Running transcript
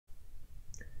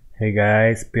Hey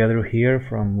guys, Pedro here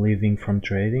from Living from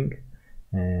Trading,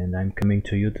 and I'm coming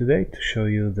to you today to show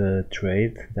you the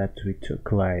trade that we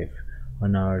took live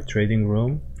on our trading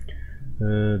room.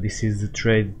 This is the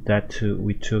trade that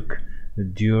we took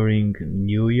during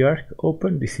New York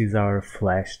Open. This is our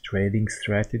flash trading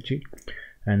strategy,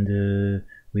 and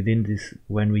within this,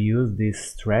 when we use this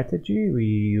strategy, we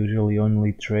usually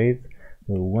only trade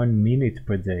 1 minute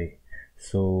per day.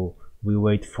 So we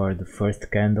wait for the first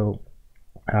candle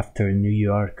after New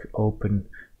York Open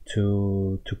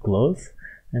to close,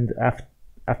 and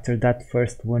after that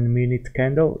first 1 minute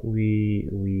candle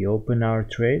we open our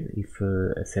trade if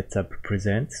a setup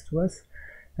presents to us,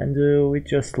 and we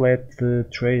just let the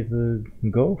trade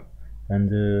go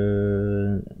and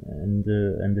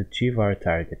achieve our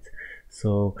target.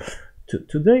 So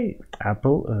today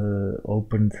Apple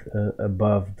opened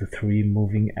above the 3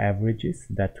 moving averages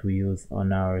that we use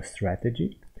on our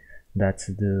strategy. That's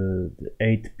the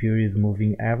 8 period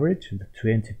moving average, the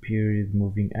 20 period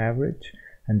moving average,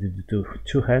 and the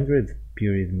 200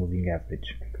 period moving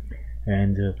average.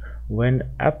 And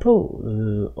when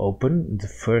Apple opened the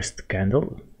first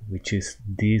candle, which is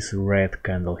this red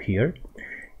candle here,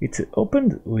 it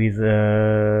opened with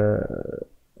a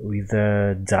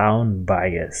down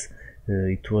bias.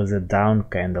 It was a down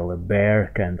candle, a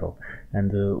bear candle,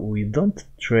 and we don't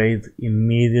trade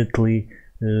immediately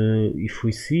if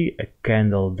we see a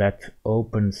candle that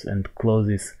opens and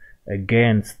closes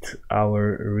against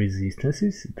our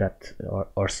resistances that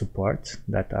or supports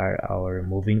that are our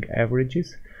moving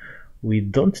averages. We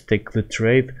don't take the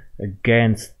trade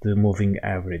against the moving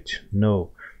average.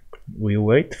 No, we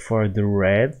wait for the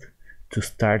red to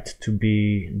start to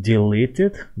be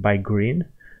deleted by green,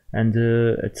 and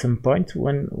at some point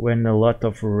when a lot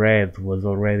of red was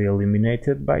already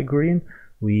eliminated by green,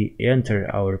 we enter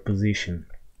our position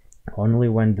only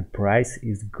when the price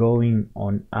is going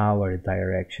on our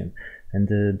direction. And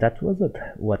that was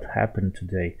what happened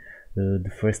today.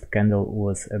 The first candle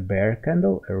was a bear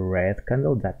candle, a red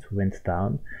candle that went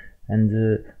down,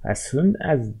 and as soon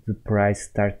as the price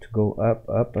started to go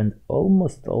up and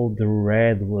almost all the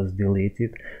red was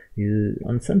deleted,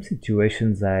 on some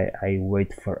situations I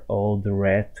wait for all the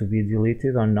red to be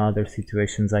deleted. On other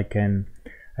situations I can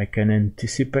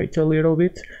anticipate a little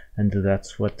bit, and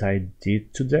that's what I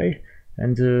did today.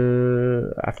 And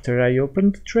after I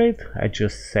opened the trade, I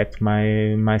just set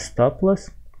my stop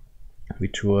loss,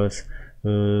 which was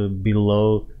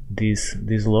below this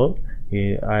low.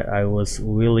 I was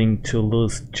willing to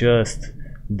lose just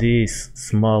this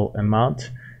small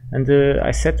amount, and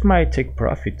I set my take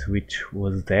profit, which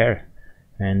was there.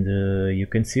 And you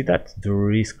can see that the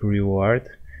risk reward,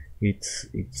 it's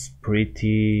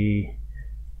pretty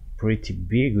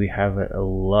big. We have a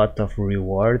lot of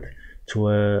reward to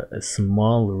a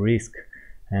small risk,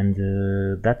 and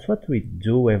that's what we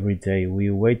do every day. We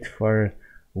wait for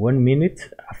 1 minute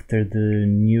after the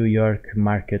New York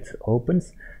market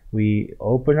opens. We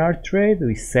open our trade,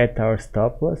 we set our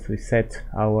stop loss, we set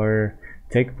our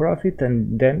take profit,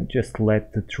 and then just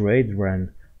let the trade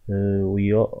run.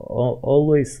 We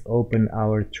always open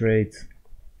our trades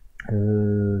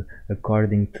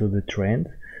according to the trend.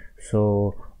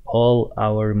 So all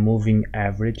our moving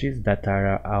averages that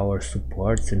are our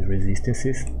supports and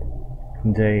resistances,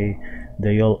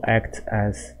 they all act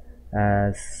as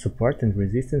support and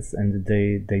resistance, and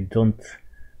they don't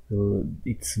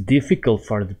it's difficult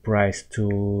for the price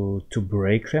to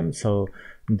break them. So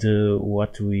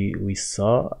what we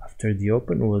saw after the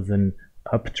open was an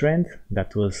uptrend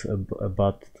that was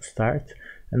about to start,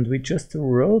 and we just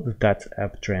rode that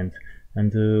uptrend,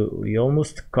 and we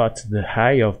almost caught the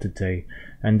high of the day.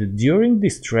 And during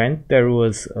this trend there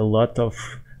was a lot of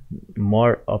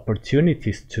more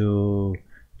opportunities to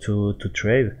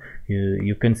trade.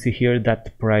 You can see here that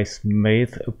the price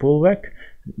made a pullback,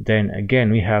 then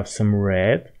again we have some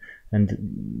red, and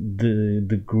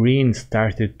the green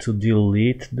started to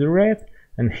delete the red,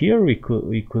 and here we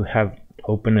could have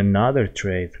opened another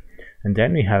trade, and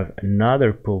then we have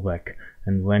another pullback,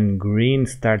 and when green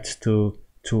starts to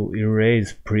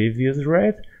erase previous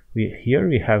red, here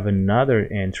we have another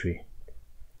entry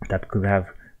that could have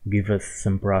give us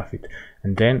some profit,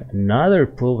 and then another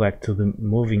pullback to the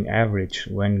moving average.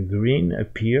 When green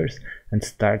appears and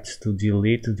starts to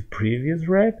delete the previous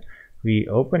red, we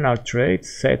open our trade,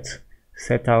 set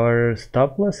our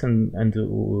stop loss, and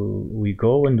we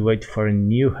go and wait for a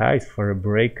new high, for a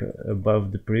break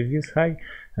above the previous high,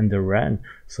 and a run.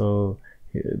 So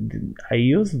I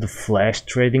use the flash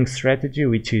trading strategy,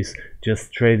 which is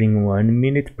just trading 1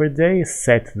 minute per day,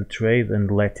 set the trade and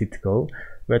let it go.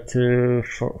 But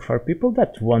for people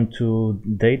that want to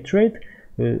day trade,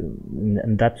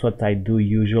 and that's what I do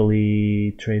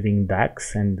usually, trading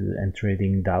DAX and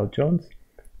trading Dow Jones,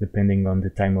 depending on the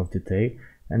time of the day.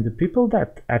 And the people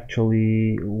that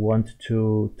actually want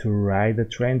to ride a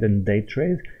trend and day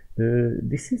trade,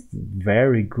 this is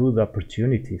very good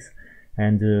opportunities.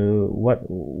 And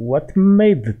what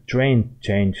made the trend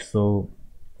change? So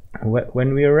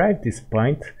when we arrived this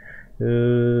point,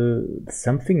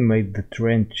 something made the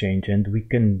trend change, and we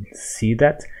can see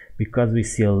that because we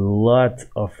see a lot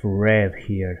of red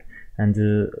here, and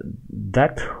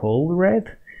that whole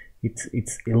red,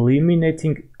 it's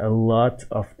eliminating a lot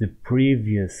of the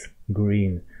previous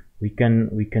green. We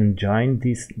can join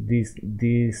this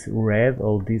red,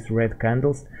 all these red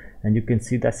candles, and you can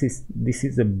see this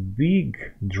is a big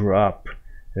drop,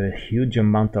 a huge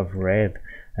amount of red.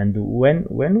 And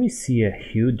when we see a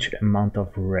huge amount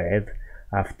of red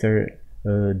after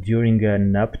during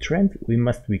an uptrend, we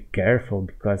must be careful,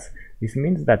 because this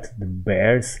means that the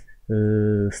bears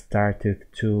started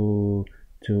to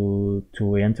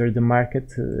enter the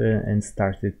market and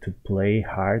started to play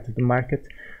hard the market.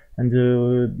 And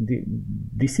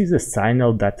this is a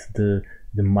signal that the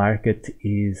market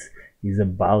is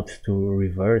about to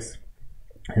reverse,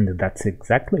 and that's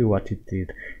exactly what it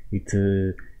did.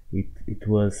 It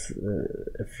was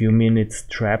a few minutes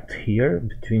trapped here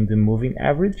between the moving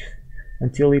average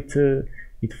until it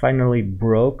finally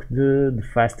broke the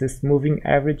fastest moving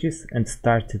averages and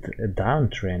started a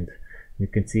downtrend. You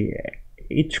can see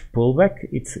each pullback,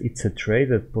 it's a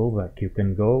traded pullback. You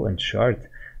can go and short.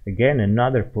 Again,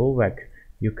 another pullback,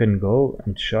 you can go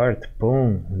and short.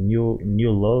 Boom,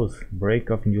 new lows, break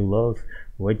of new lows.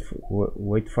 Wait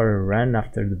for a run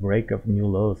after the break of new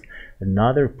lows.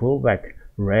 Another pullback,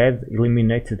 red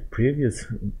eliminated previous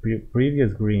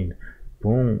green.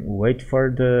 Boom, wait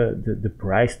for the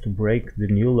price to break the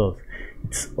new lows.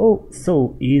 It's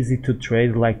so easy to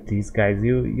trade like this, guys.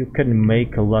 You can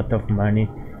make a lot of money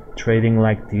trading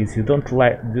like this. You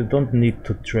don't need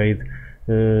to trade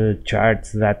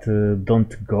charts that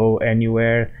don't go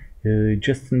anywhere. You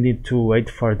just need to wait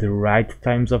for the right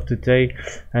times of the day,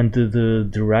 and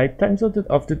the right times of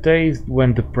the day is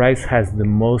when the price has the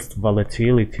most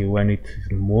volatility, when it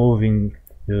is moving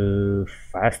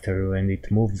faster, when it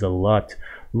moves a lot.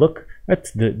 Look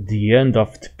at the end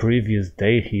of the previous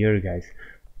day here, guys.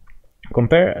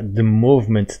 Compare the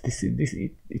movement.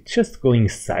 It's just going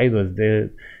sideways.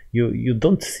 You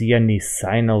don't see any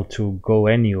signal to go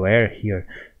anywhere here.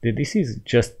 This is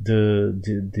just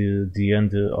the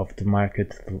end of the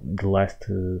market, the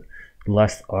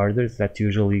last orders that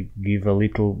usually give a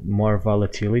little more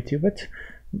volatility, but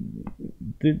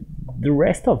the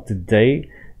rest of the day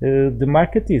the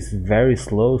market is very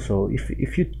slow. So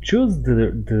if you choose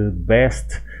the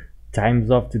best times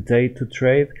of the day to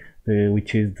trade,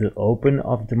 which is the open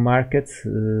of the market,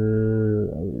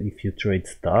 if you trade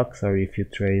stocks or if you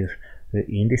trade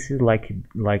indices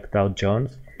like Dow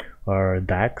Jones or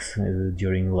DAX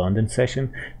during London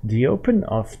session, the open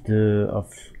of the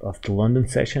London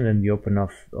session and the open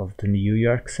of the New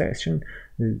York session,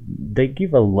 they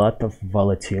give a lot of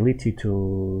volatility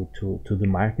to the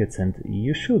markets, and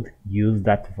you should use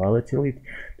that volatility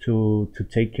to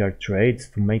take your trades,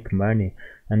 to make money.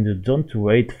 And don't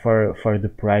wait for the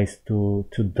price to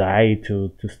die,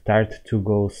 to start to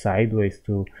go sideways.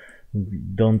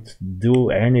 Don't do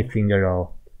anything at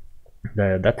all.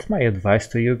 That's my advice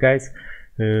to you guys.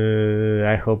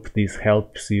 I hope this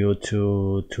helps you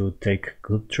to take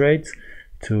good trades,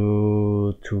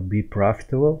 to be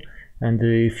profitable. And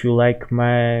if you like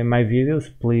my videos,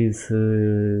 please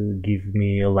give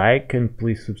me a like, and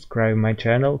please subscribe my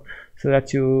channel so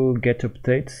that you get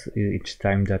updates each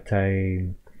time that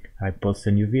I post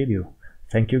a new video.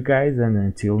 Thank you guys, and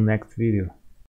until next video.